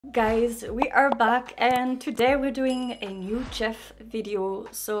Guys, we are back and today we're doing a new Jeff video.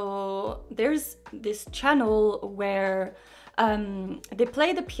 So there's this channel where they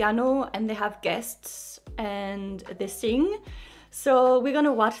play the piano and they have guests and they sing. So we're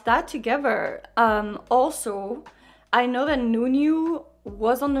gonna watch that together. Also, I know that Nunu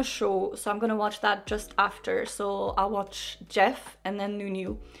was on the show, so I'm gonna watch that just after. So I'll watch Jeff and then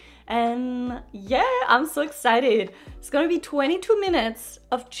Nunu. And yeah, I'm so excited. It's gonna be 22 minutes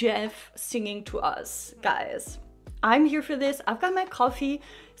of Jeff singing to us, guys. I'm here for this. I've got my coffee.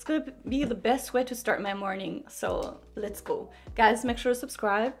 It's gonna be the best way to start my morning. So let's go. Guys, make sure to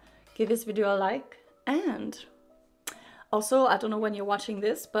subscribe, give this video a like, and also, I don't know when you're watching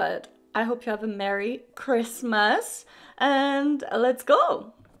this, but I hope you have a Merry Christmas. And let's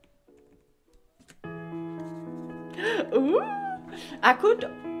go. Ooh, I could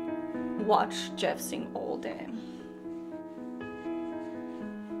watch Jeff sing all day.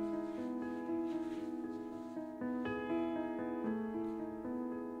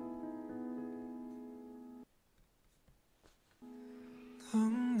 Oh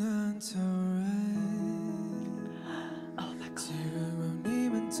my god.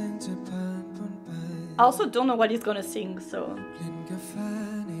 I also don't know what he's gonna sing, so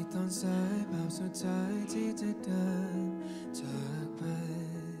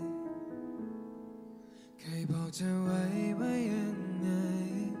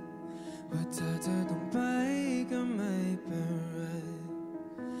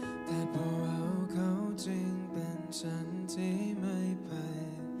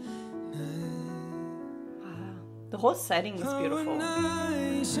the whole setting is beautiful.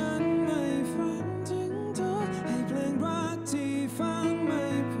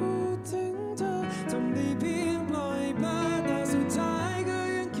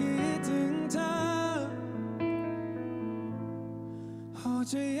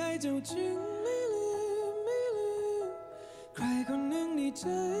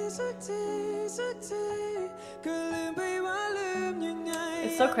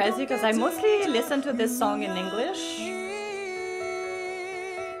 It's so crazy because I mostly listen to this song in English.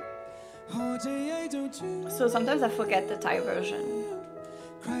 So sometimes I forget the Thai version.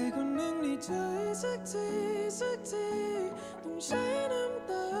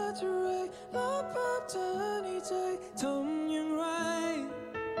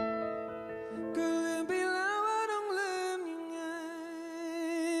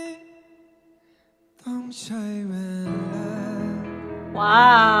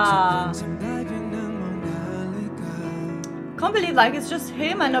 Wow. Can't believe like it's just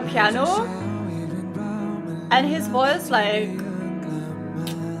him and a piano and his voice like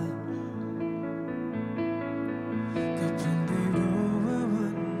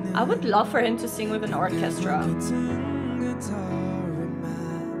I would love for him to sing with an orchestra.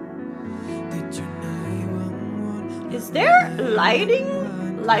 Is there lighting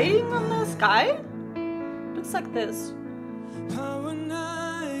on the sky? Looks like this.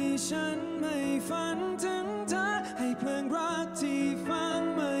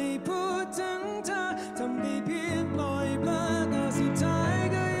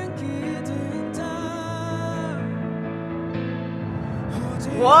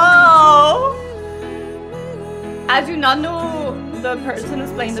 Whoa! I do not know the person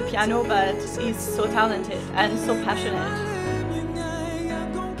who's playing the piano, but he's so talented and so passionate.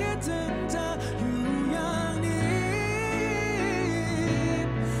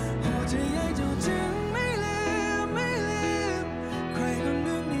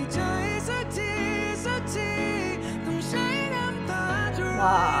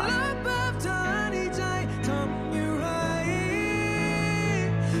 Wow.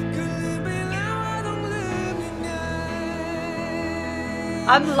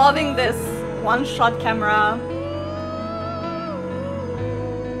 I'm loving this one-shot camera.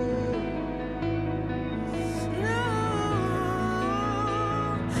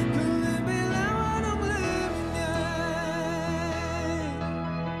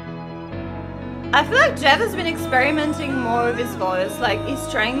 I feel like Jeff has been experimenting more with his voice, like he's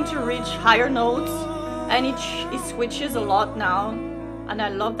trying to reach higher notes and he switches a lot now, and I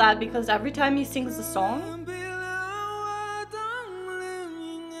love that because every time he sings the song,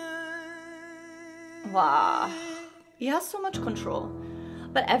 wow, he has so much control.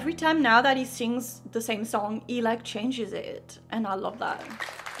 But every time now that he sings the same song, he like changes it, and I love that.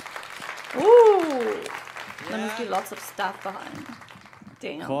 Ooh, there must be lots of stuff behind.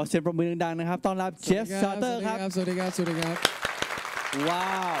 Damn. ขอเสียงปรบมือดังๆนะครับต้อนรับเชฟซาเตอร์ครับสวัสดีครับสวัสดีครับว้า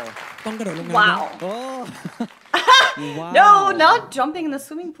วต้องกระโดดลงน้ำ Wow. โอ้ No, not jumping in the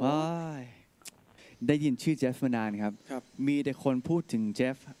swimming pool. ได้ยินชื่อเจฟมานานครับมีแต่คนพูดถึงเจ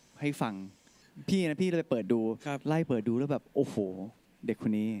ฟให้ฟังพี่เลยเปิดดูไล่เปิดดูแล้วแบบโอ้โหเด็กค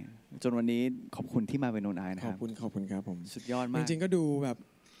นนี้จนวันนี้ขอบคุณที่มาเป็นโนนายนะครับขอบคุณครับผมสุดยอดมากจริงๆก็ดูแบบ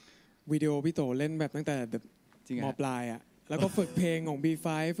วิดีโอพี่โตเล่นแบบตั้งแต่ม.ปลายอ่ะแล้วก็ฝึกเพลงของ B5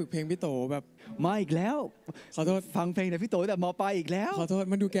 ฝึกเพลงพี่โตแบบมาอีกแล้วขอโทษฟังเพลงแต่พี่โตแต่ม.ปลายอีกแล้วขอโทษ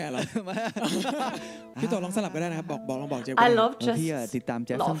มันดูแก่แล้วพี่โตลองสลับก็ได้นะครับลองบอกเจฟพี่ติดตามเจ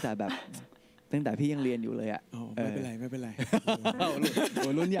ฟตั้งแต่พี่ยังเรียนอยู่เลยอ่ะไม่เป็นไร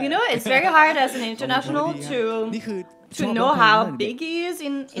You know it's very hard as an international to know how big he is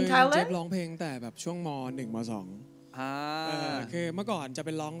in Thailand เจฟร้องเพลงแต่แบบช่วงม.1 ม.2คือเมื่อก่อนจะเ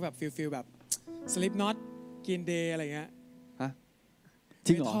ป็นร้องแบบฟิลแบบ Slipknot Green Day อะไรเงี้ยจ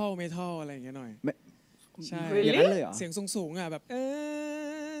ริงเหรอเมทัลอะไรอย่างเงี้ยหน่อยใช่อย่างนั้นเลยเหรอเสียงสูงๆอ่ะแบบ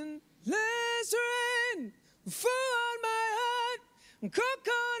Endless rain fall on my heart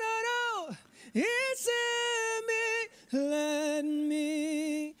coconut it's in me let me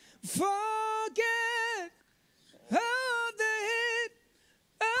forget all the heat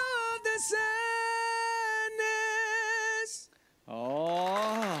of the sadness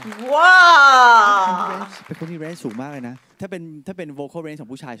ว้าวเป็นคนที่เรนจ์สูงมากเลยนะถ้าเป็น vocal range ของ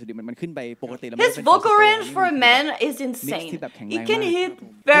ผู้ชายสุดดิมันขึ้นไปปกติแล้ว His vocal range for a man is insane he can hit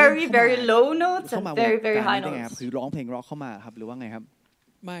very low notes and very high notes คือร้องเพลงร็อกเข้ามาครับหรือว่าไงครับ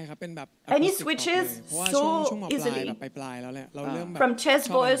ไม่ครับเป็นแบบ and he switches so easily แบบปลายแล้วแหละเราเริ่มแบบ from chest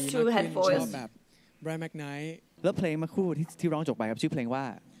voice to head voice แบบ Brian McKnight แล้วเพลงเมื่อคู่ที่ร้องจบไปครับชื่อเพลงว่า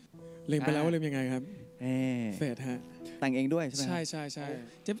ลืมไปแล้วว่าลืมยังไงครับเฟดฮะแต่งเองด้วยใช่ไหมใช่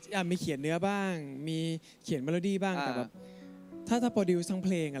จะมีเขียนเนื้อบ้างมีเขียนเมโลดี้บ้างแต่แบบถ้าโปรดิวซ์ทั้งเพ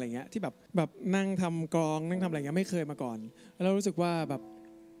ลงอะไรเงี้ยที่แบบนั่งทำกลองนั่งทำอะไรเงี้ยไม่เคยมาก่อนแล้วเรารู้สึกว่าแบบ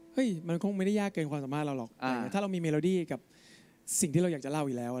เฮ้ยมันคงไม่ได้ยากเกินความสามารถเราหรอกถ้าเรามีเมโลดี้กับสิ่งที่เราอยากจะเล่าอ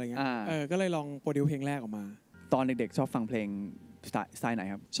ยู่แล้วอะไรเงี้ยก็เลยลองโปรดิวซ์เพลงแรกออกมาตอนเด็กๆชอบฟังเพลงสไตล์ไหน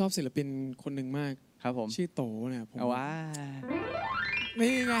ครับชอบศิลปินคนหนึ่งมากครับผมชื่อโตเนี่ยผมว้า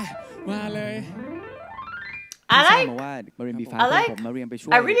นี่ไงมาเลย I like ว่ามาเรียน B5 ผมมาเรียนไปช่ว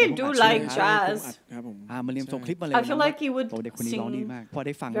ย I really do like jazz มาเรียนส่งคลิปมาเลย I feel like he would เด็กคนนี้ร้องดีมากพอไ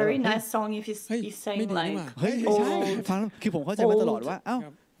ด้ฟัง very nice song if he's saying like เฮ้ยไม่ใช่ฟังคือผมเข้าใจมาตลอดว่าเอ้า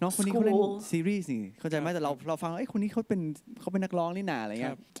น้องคนนี้เขาเล่นซีรีส์นี่เข้าใจไหมแต่เราฟังคนนี้เขาเป็นนักร้องนี่นาอะไรเ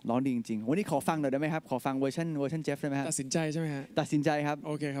งี้ยร้องดีจริงๆวันนี้ขอฟังหน่อยได้ไหมครับขอฟังเวอร์ชันเจฟได้ไหมครับตัดสินใจใช่ไหมฮะตัดสินใจครับโ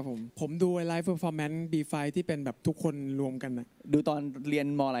อเคครับผมดูไลฟ์เพอร์ฟอร์แมนซ์ B5 ที่เป็นแบบทุกคนรวมกันนะดูตอนเรียน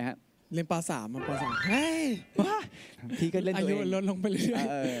ม.อะไรฮะเรียนป.3 ป.3 เฮ้ยพี่ก็เล่นตัวเองอายุลดลงไปเรื่อย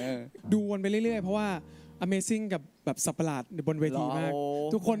ๆดูวนไปเรื่อยๆเพราะว่า Amazing กับแบบสับประหลาดบนเวทีมาก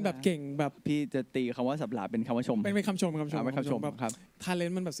ทุกคนแบบเก่งแบบพี่จะตีคำว่าสับประหลาดเป็นคำว่าชมเป็นคำชมแบบทาเลน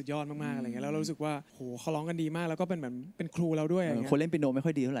ต์มันแบบสุดยอดมากๆอะไรเงี้ยแล้วเรารู้สึกว่าโหเขาร้องกันดีมากแล้วก็เป็นแบบเป็นครูเราด้วยคนเล่นเปียโนไม่ค่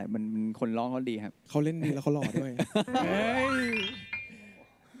อยดีเท่าไหร่มันคนร้องเขาดีครับเขาเล่นดีแล้วเขาหล่อด้วย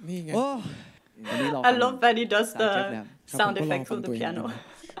นี่ไง I love that he does the sound effects of the piano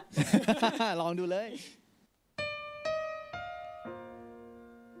ลองดูเลย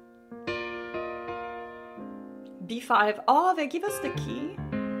B5 they give us the key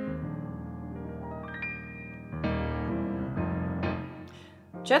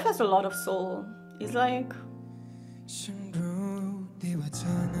Jeff has a lot of soul he's like ฉันรู้ดีว่าเธ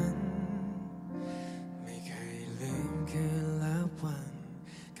อนั้นไม่เคยลืมคืนและวัน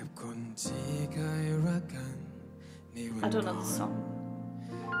กับคนที่เคยรักกันในวัน I don't know the song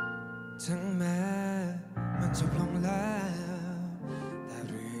ทั้งแม้มันจบลงแล้วแต่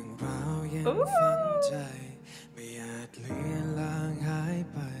เรื่องราวยังฝังใจไม่อาจเลือนลางหาย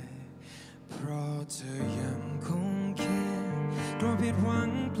ไปเพราะเธอยังคงคิดกลัวผิดหวัง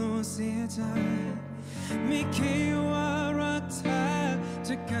กลัวเสียใจไม่คิดว่ารักเธอจ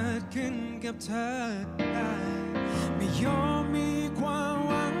ะเกิดขึ้นกับเธอได้ไม่ยอมมีความห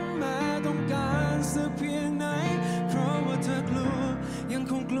วังแม้ต้องการสักเพียงไหนเพราะว่าเธอกลัวยัง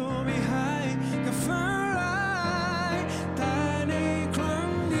คงกลัวไม่หายกับฝันร้ายแต่ในครั้ง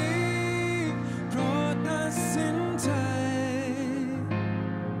นี้โปรดตัดสินใจ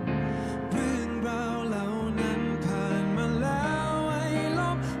เรื่องราวเหล่านั้นผ่านมาแล้วให้ล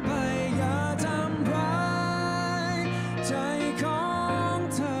บไปอย่าทำร้ายใจของ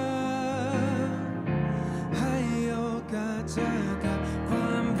เธอให้โอกาสเจอกับคว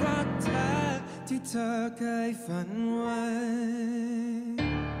ามรักแท้ที่เธอเคยฝันไว้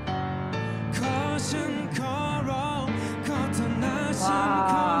ฉันขอร้องขอเธอนะฉัน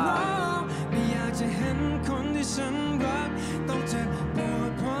ขอร้องไม่อยากจะเห็นคนที่ฉันรักต้องเจ็บปวด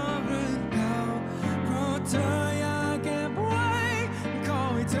เพราะเรื่องเก่าเพราะเธออย่าเก็บไว้ขอ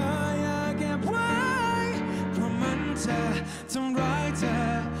ให้เธออย่าเก็บไว้เพราะมันจะทำร้ายเธอ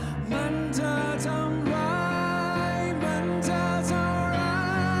มันจะทำ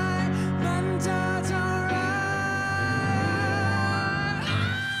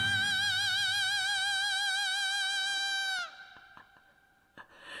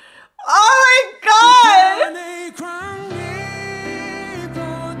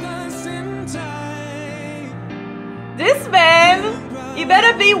This man, he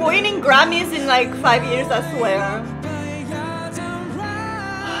better be winning Grammys in like 5 years, I swear.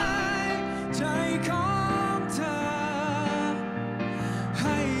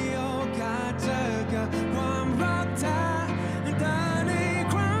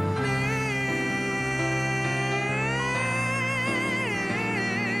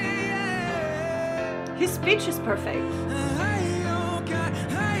 His speech is perfect.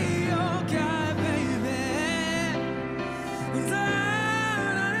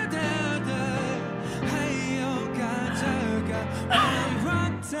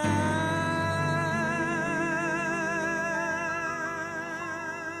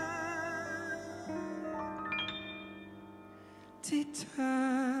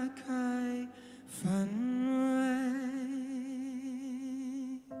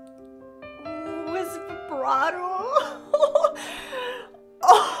 With vibrato.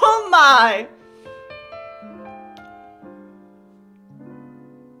 Oh my.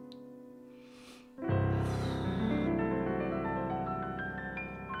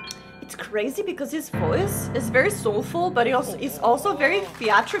 It's crazy because his voice is very soulful, but it's also very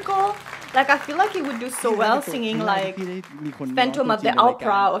theatrical. Like I feel like he would do so well singing like Phantom of the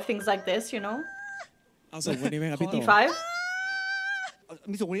Opera or things like this, you know? เอาส่งวันนี้ไหมครับพี่โต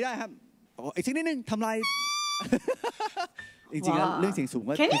 55? มีสูงกว่านี้ได้ครับอีกสักนิดนึงทำลายจริงๆแล้วเรื่องเสียงสูง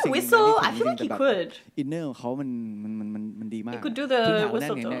ก็ Can he whistle? I feel like he could. อินเนอร์ของเขามันดีมาก He could do the พื้นฐาน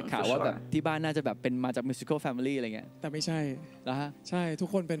whistle แน่นไงเนี่ย tone ข่าว for ว่าแบบ sure. ที่บ้านน่าจะแบบเป็นมาจาก musical family อะไรเงี้ย แต่ไม่ใช่ แล้วฮะ ใช่ทุก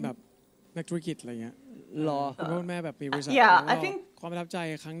คนเป็นแบบนักธุรกิจอะไรเงี้ย รอ คุณพ่อคุณแม่แบบมีบริษัท Yeah, แล้ว I think ความประทับใจ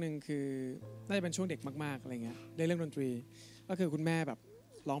ครั้งหนึ่งคือน่าจะเป็นช่วงเด็กมากๆอะไรเงี้ยได้เรื่องดนตรีก็คือคุณแม่แบบ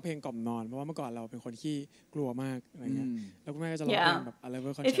ร้องเพลงกล่อมนอนเพราะว่าเมื่อก่อนเราเป็นคนที่กลัวมากอะไรเงี้ยแล้วคุณแม่ก็จะร้องเพลงแบบ A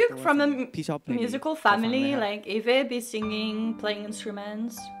Level If you're Concerto from a พี่ชอบเพลง musical ขอฟังหน่อย family, ครับ like Eve be singing, playing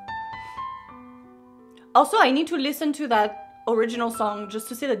instruments. Also, I need to listen to that original song just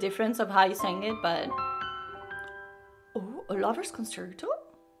to see the difference of how he sang it, but... Oh, a lover's concerto?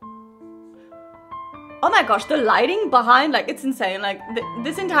 Oh my gosh, the lighting behind, like, it's insane. Like,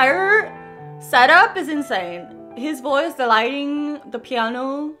 this entire setup is insane. His voice, the lighting, the piano.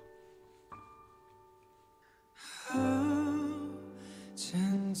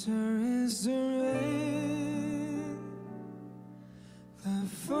 Tender is the rain that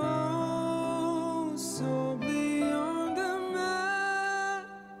falls so beyond the meadow.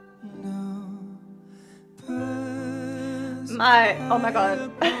 Oh my god.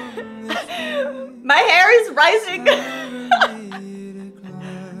 My hair is rising.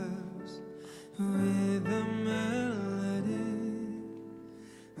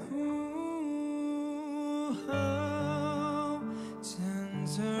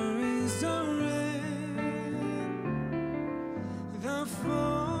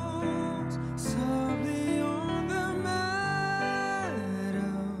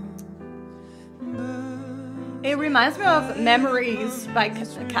 It reminds me of Memories by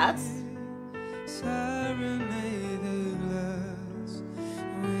Cats.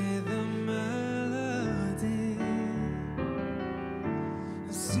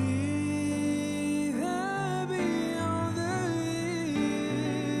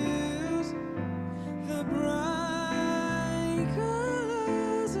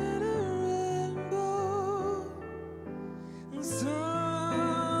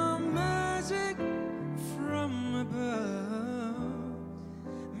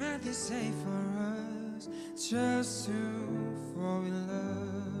 Say for us just to fall in love.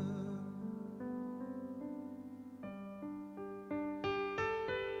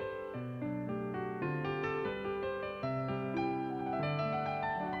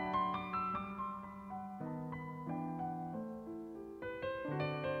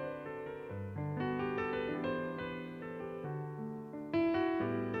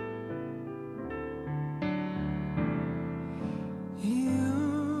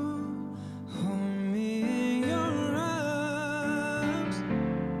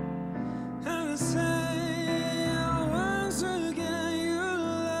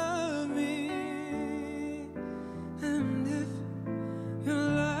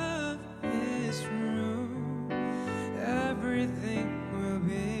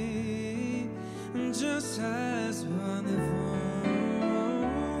 Just as wonderful.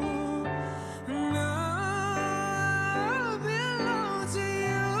 And I belong to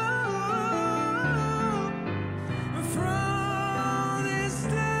you. From this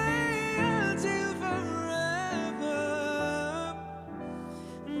day until forever.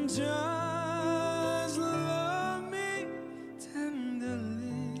 Just love me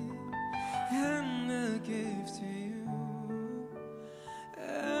tenderly and I'll give to you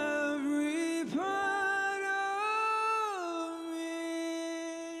every part of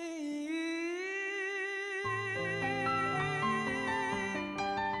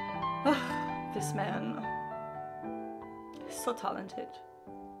this man. He's so talented.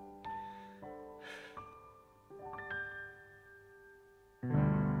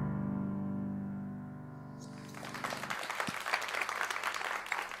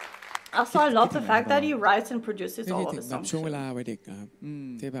 Also, I love the fact that he writes and produces ไม่ all คิด of ถึ the งแบบ songs. ช่วงเวลาวัยเด็กอะครับ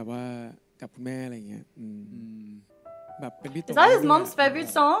ที่แบบว่ากับคุณแม่อะไรเงี้ยแบบเป็นพี่โต Is that his mom's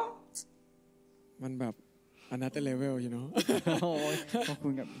favorite song? มันแบบ another level you know โอ้ยขอบคุ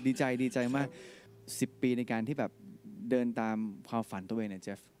ณครับดีใจมาก10 ปีในการที่แบบเดินตามความฝันตัวเองเนี่ยเจ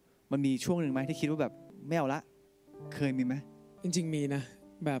ฟมันมีช่วงหนึ่งไหมที่คิดว่าแบบไม่เอาละเคยมีไหมจริงๆมีนะ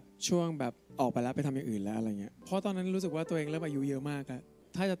แบบช่วงแบบออกไปแล้วไปทำอย่างอื่นแล้วอะไรเงี้ยเพราะตอนนั้นรู้สึกว่าตัวเองเริ่มอายุเยอะมากแล้ว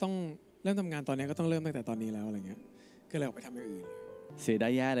ถ้าจะต้องเริ่มทำงานตอนนี้ก็ต้องเริ่มตั้งแต่ตอนนี้แล้วอะไรเงี้ยก็เลยออกไปทำอย่างอื่นเสียดา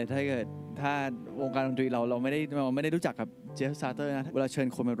ยแย่เลยถ้าวงการดนตรีเราไม่ได้รู้จักกับเจฟซาเตอร์นะเวลาเชิญ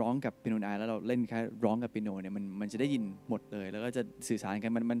คนมาร้องกับเปียโนไอแล้วเราเล่นแค่ร้องกับเปียโนเนี่ยมันจะได้ยินหมดเลยแล้วก็จะสื่อสารกั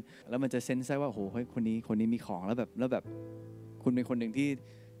นมันแล้วมันจะเซนส์ได้ว่าโอ้โหเฮ้ยคนนี้มีของแล้วแบบคุณเป็นคนหนึ่ง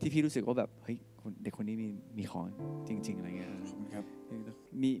ที่พี่รู้สึกว่าแบบเฮ้ยเด็กคนนี้มีของจริงๆอะไรเงี้ยครับ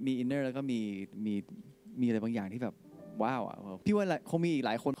มีอินเนอร์แล้วก็มีอะไรบางอย่างที่แบบว้าวอ่ะพี่ว่าคงมีอีกห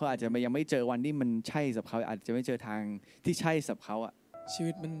ลายคนเขาอาจจะยังไม่เจอวันที่มันใช่สำหรับเขาอาจจะไม่เจอทางที่ใช่สำหรับเขาอ่ะชี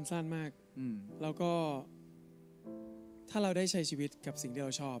วิตมันสั้นมากแล้วก็ถ้าเราได้ใช้ชีวิตกับสิ่งที่เร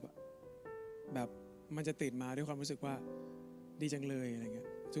าชอบอะแบบมันจะตื่นมาด้วยความรู้สึกว่าดีจังเลยอะไรเงี้ย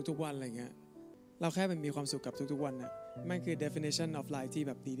ทุกๆวันอะไรเงี้ยเราแค่มีความสุขกับทุกๆวันนะมันคือ definition of life ที่แ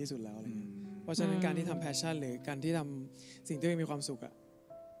บบดีที่สุดแล้วอะไรเงี้ยเพราะฉะนั้นการที่ทำ passion หรือการที่ทำสิ่งที่มีความสุขอะ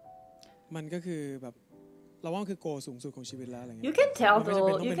มันก็คือแบบเราว่าคือโกสูงสุดของชีวิตแล้วอะไรเงี้ย You can tell though.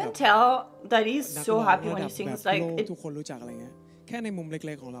 You can tell that he's so happy when he sings like it. ทุกคนรู้จักอะไรเงี้ยแค่ในมุมเ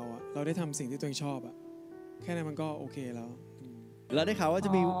ล็กๆของเราอะเราได้ทำสิ่งที่ตัวเองชอบอะแค่นั้นมันก็โอเคแล้วเราได้ข่าวว่าจ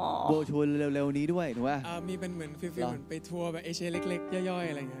ะมีโบทัวร์เร็วๆนี้ด้วยถูกป่ะมีเป็นเหมือนฟิลเหมือนไปทัวร์แบบเอเชียเล็กๆย่อยๆ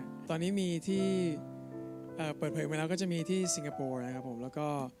อะไรเงี้ยตอนนี้มีที่เปิดเผยมาแล้วก็จะมีที่สิงคโปร์นะครับผมแล้วก็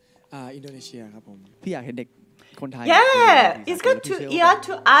อินโดนีเซียครับผมพี่อยากเห็นเด็กคนไทย Yeah, he had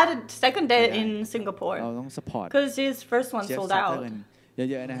to add a second date in Singapore เราต้อง support because his first one sold out เ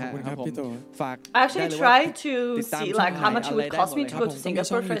ยอะๆนะฮะครับผมฝาก I actually tried to see like how much it would cost me to go to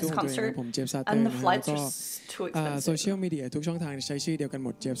Singapore for his concert and the flights are too expensive โซเชียลมีเดียทุกช่องทางใช้ชื่อเดียวกันหม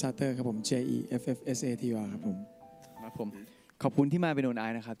ด Jeff Satur ครับผม JeffBarcode ครับผมขอบคุณที่มาเป็นโอนไอ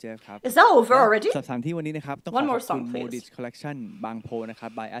นะครับเจฟครับ Is that over already สำหรับสถานที่วันนี้นะครับต้องขอขอบคุณ Modich Collection บางโพนะครับ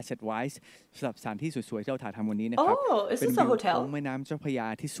by Asset Wise สำหรับสถานที่สวยๆที่เราถ่ายทำวันนี้นะครับ Oh, is this a hotel ของแม่น้ำเจ้าพระยา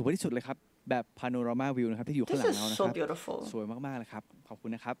ที่สวยที่สุดเลยครับแบบพาโนรามาวิวนะครับที่อยู่ข้างหลังเรานะครั This is so beautiful สวยมากๆเลยครับขอบคุ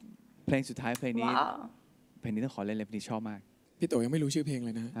ณนะครับเพลงสุดท้ายเพลงนี้ต้องขอเล่นเลยเพลงนี้ชอบมากพี่โตยังไม่รู้ชื่อเพลงเล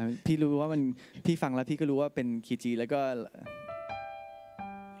ยนะพี่รู้ว่ามันพี่ฟังแล้วพี่ก็รู้ว่าเป็นคีย์จีแล้วก็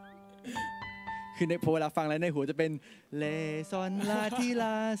คือในพอเวลาฟังแล้วในหัวจะเป็นเลซอนลาทีล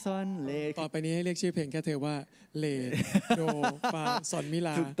าซอนเลต่อไปนี้ให้เรียกชื่อเพลงแค่เธอว่าเลโดฟาซอนมิล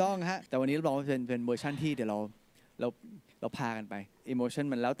าถูกต้องฮะแต่วันนี้เราบอกว่าเป็นเวอร์ชันที่เดี๋ยวเราพากันไปอิโมชัน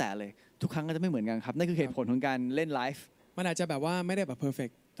มันแล้วแต่เลยทุกครั้งก็จะไม่เหมือนกันครับนั่นคือเหตุผลของการเล่นไลฟ์มันอาจจะแบบว่าไม่ได้แบบเพอร์เฟก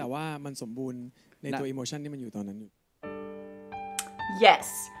ต์แต่ว่ามันสมบูรณ์ในตัวอิโมชันที่มันอยู่ตอนนั้นอยู่ Yes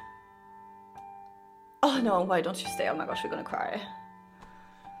Oh no why don't you stay Oh my gosh we're gonna cry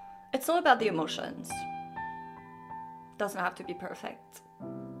It's all about the emotions. Doesn't have to be perfect.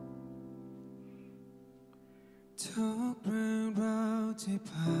 ทุกเรื่องราวที่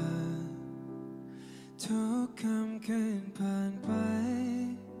ผ่านทุกคำคืนผ่านไป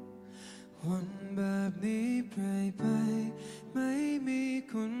วันแบบนี้เปลี่ยนไปไม่มี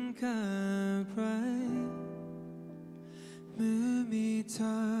คุณค่าอะไรเมื่อมีเธ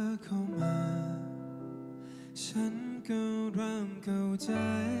อเข้ามาฉันก็เริ่มเข้าใจ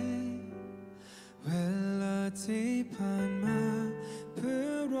เวลาที่ผ่านมาเพื่อ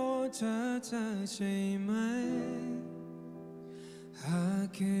รอเธอใช่ไหมหาก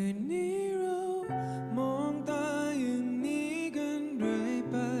คืนนี้เรามองตาอย่างนี้กันเรื่อย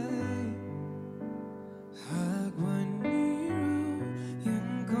ไปหากวันนี้เรายัง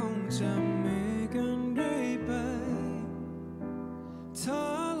คงจับมือกันเรื่อยไปถ้า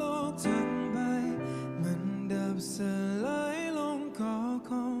โลกทั้งใบมันดับสลายลงก็ค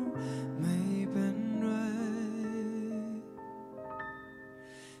งไม่เป็นไร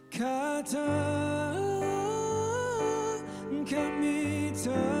แค่เธอแค่มีเธ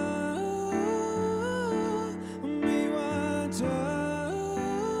อไม่ว่าเธอ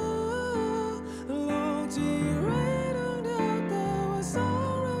โลกที่ไร้ดวงดาวแต่ว่าสอ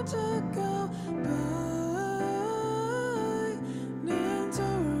งเราจะก้าวไปนานเท่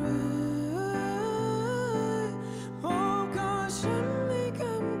าไรโอ้ก็ฉันใน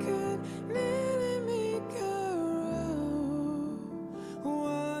ค่ำคืนนี้ได้มีแค่เรา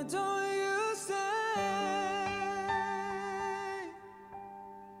Why don't you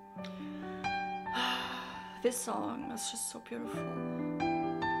This song is just so beautiful.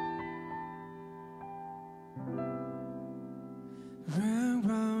 เรื่อง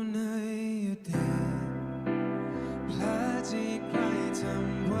ราวในอดีตแผลที่ใครท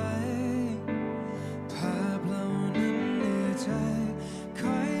ำไว้ภาพเหล่านั้นในใจ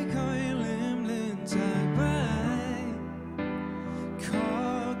ค่อยๆลืมจากไปขอ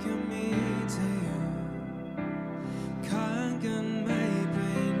แค่มีเธออยู่ข้างกันไม่ไป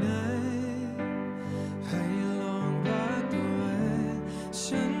ไหนให้ลองรักเอาไว้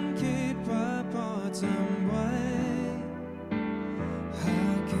ฉันคิดว่าพอจำไว้หา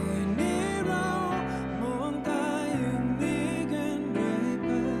กคืนนี้เรามองตาอย่างนี้กันเรื่อยไป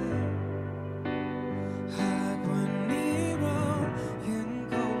หากวันนี้เรายัง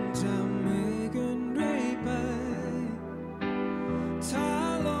คงจับมือกันเรื่อยไปถ้า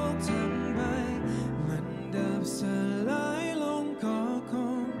โลกทั้งใบมันดับสลายลงก็ค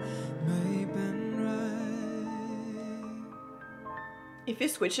งไม่เป็นไร If he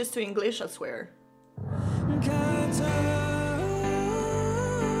switches to English, I swear. แค่เธอ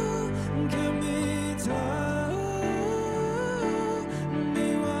แค่มีเธอไม่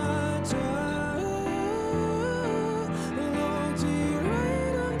ว่าเธอโลกที่ไร้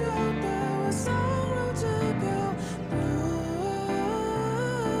ทางเดินแต่ว่าสองเราจะก้าวไป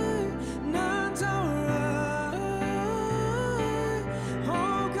นานเท่าไรโอ้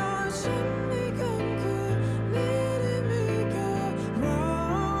ขอฉันในค่ำคืนนี้ได้มีแค่เรา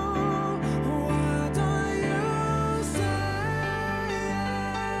What do you say?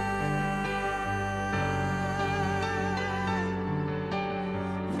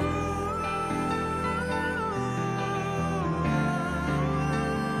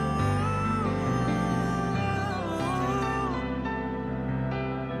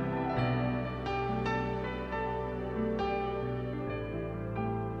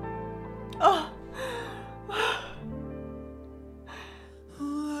 Oh,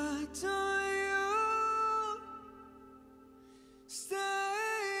 What do you say?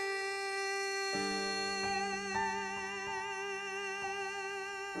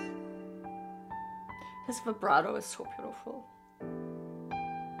 his vibrato is so beautiful.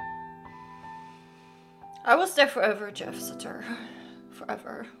 I was there forever, Jeff Satur.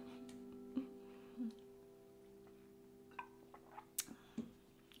 Forever.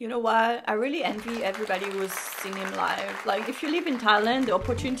 You know what? I really envy everybody who's singing live. Like, if you live in Thailand, the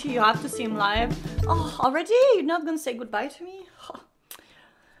opportunity you have to see him live. Oh, already? You're not gonna say goodbye to me?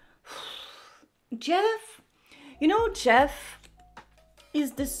 Jeff, you know, Jeff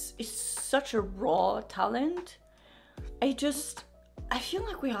is such a raw talent. I feel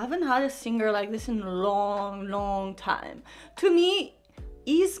like we haven't had a singer like this in a long time. To me,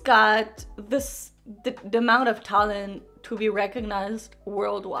 he's got the amount of talent to be recognized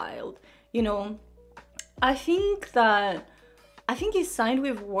worldwide. You know, I think he's signed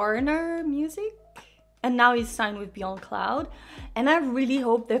with Warner Music, and now he's signed with Beyond Cloud, and I really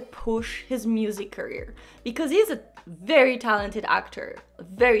hope they push his music career, because he's a very talented actor,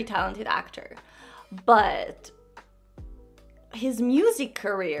 but his music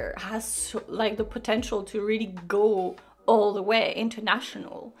career has like the potential to really go all the way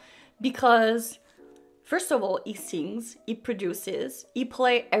international, because first of all, he sings, he produces, he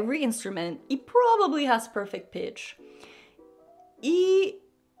plays every instrument, he probably has perfect pitch. He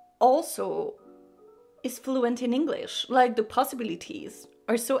also is fluent in English. Like, the possibilities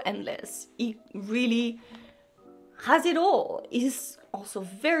are so endless. He really has it all. He's also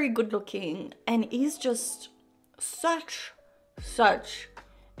very good looking, and he's just such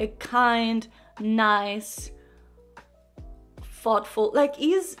a kind, nice, thoughtful, like,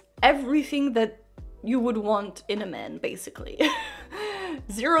 he's everything that you would want in a man, basically.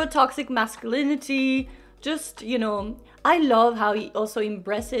 Zero toxic masculinity, just, you know, I love how he also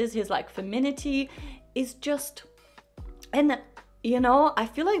embraces his like femininity. It's just, and you know, I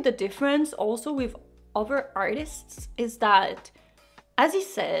feel like the difference also with other artists is that, as he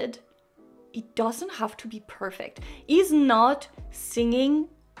said, it doesn't have to be perfect. He's not singing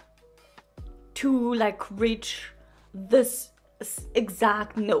to like reach this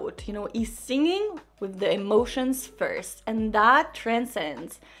exact note, you know, he's singing with the emotions first, and that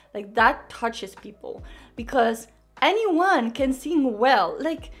transcends, like, that touches people, because anyone can sing well.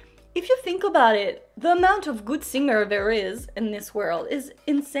 Like, if you think about it, the amount of good singer there is in this world is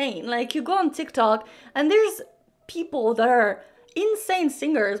insane. Like, you go on TikTok and there's people that are insane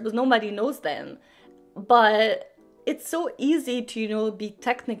singers, but nobody knows them. But it's so easy to, you know, be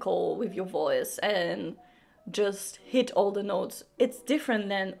technical with your voice and just hit all the notes. It's different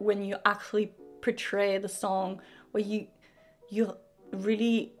than when you actually portray the song, where you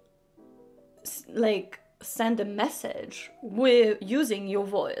really like send a message with using your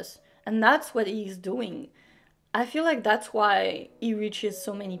voice, and that's what he's doing. I feel like that's why he reaches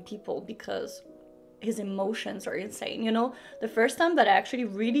so many people, because his emotions are insane. You know, the first time that I actually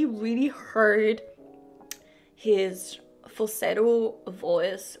really heard his falsetto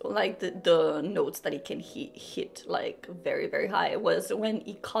voice, like the notes that he can hit like very high, was when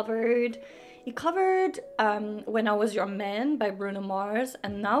he covered When I Was Your Man by Bruno Mars,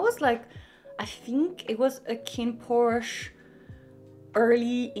 and that was like, I think it was a KinnPorsche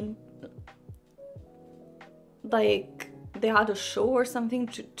early in, like they had a show or something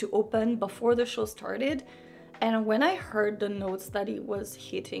to open before the show started, and when I heard the notes that he was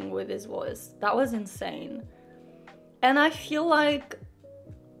hitting with his voice, that was insane. And I feel like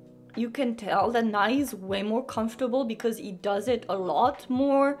you can tell that now he's way more comfortable because he does it a lot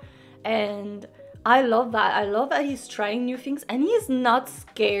more, and I love that. I love that he's trying new things, and he's not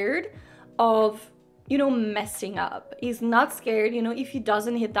scared of, you know, messing up. He's not scared, you know, if he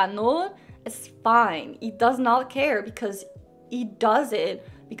doesn't hit that note, it's fine. He does not care, because he does it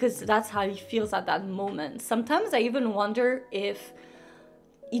because that's how he feels at that moment. Sometimes I even wonder if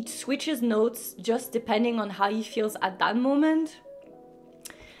he switches notes just depending on how he feels at that moment.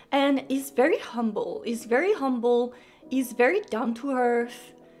 And he's very humble. He's very down to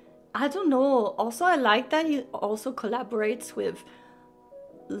earth. I don't know. Also, I like that he also collaborates with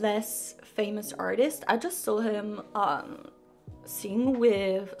less famous artists. I just saw him sing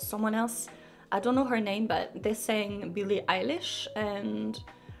with someone else. I don't know her name, but they sang Billie Eilish, and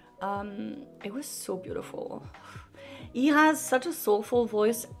it was so beautiful. He has such a soulful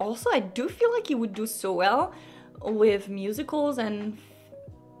voice. Also, I do feel like he would do so well with musicals and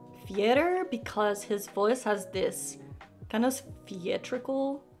theater, because his voice has this kind of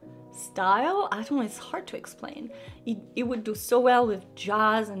theatrical style. I don't know, it's hard to explain. He would do so well with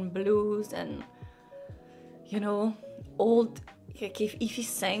jazz and blues and, you know, old, like if he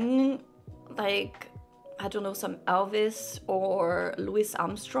sang like, I don't know, some Elvis or Louis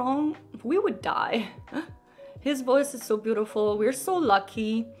Armstrong, we would die. His voice is so beautiful. We're so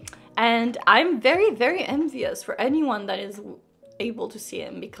lucky, and I'm very envious for anyone that is able to see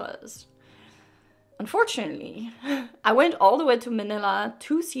him, because unfortunately I went all the way to Manila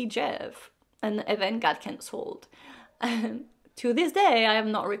to see Jeff, and the event got cancelled, and to this day I have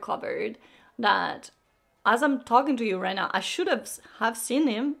not recovered. That as I'm talking to you right now, I should have seen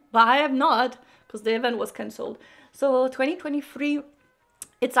him, but I have not, because the event was cancelled. So 2023,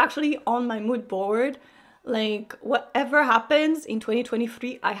 it's actually on my mood board. Like, whatever happens in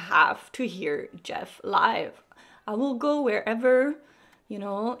 2023, I have to hear Jeff live. I will go wherever, you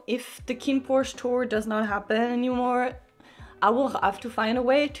know. If the KinnPorsche tour does not happen anymore, I will have to find a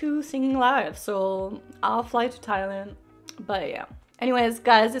way to sing live. So I'll fly to Thailand. But yeah. Anyways,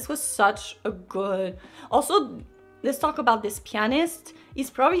 guys, this was such a good... Also, let's talk about this pianist.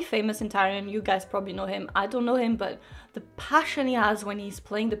 He's probably famous in Thailand. You guys probably know him. I don't know him, but the passion he has when he's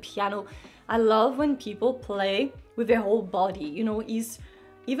playing the piano. I love when people play with their whole body. You know,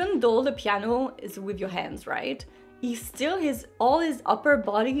 even though the piano is with your hands, right? All his upper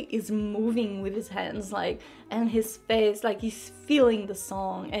body is moving with his hands, like, and his face, like he's feeling the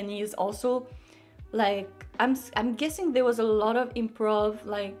song. And he's also like, I'm guessing there was a lot of improv,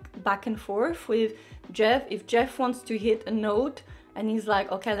 like back and forth with Jeff. If Jeff wants to hit a note and he's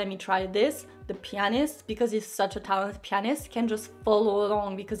like, okay, let me try this, the pianist, because he's such a talented pianist, can just follow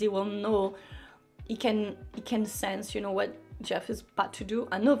along, because he will know, he can sense, you know, what Jeff is about to do.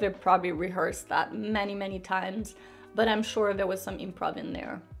 I know they probably rehearsed that many times, but I'm sure there was some improv in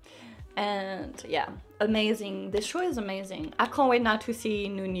there. And yeah, amazing. This show is amazing. I can't wait now to see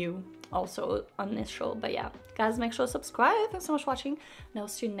New also on this show. But yeah, guys, make sure to subscribe. Thanks so much for watching, and I'll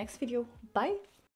see you in the next video. Bye.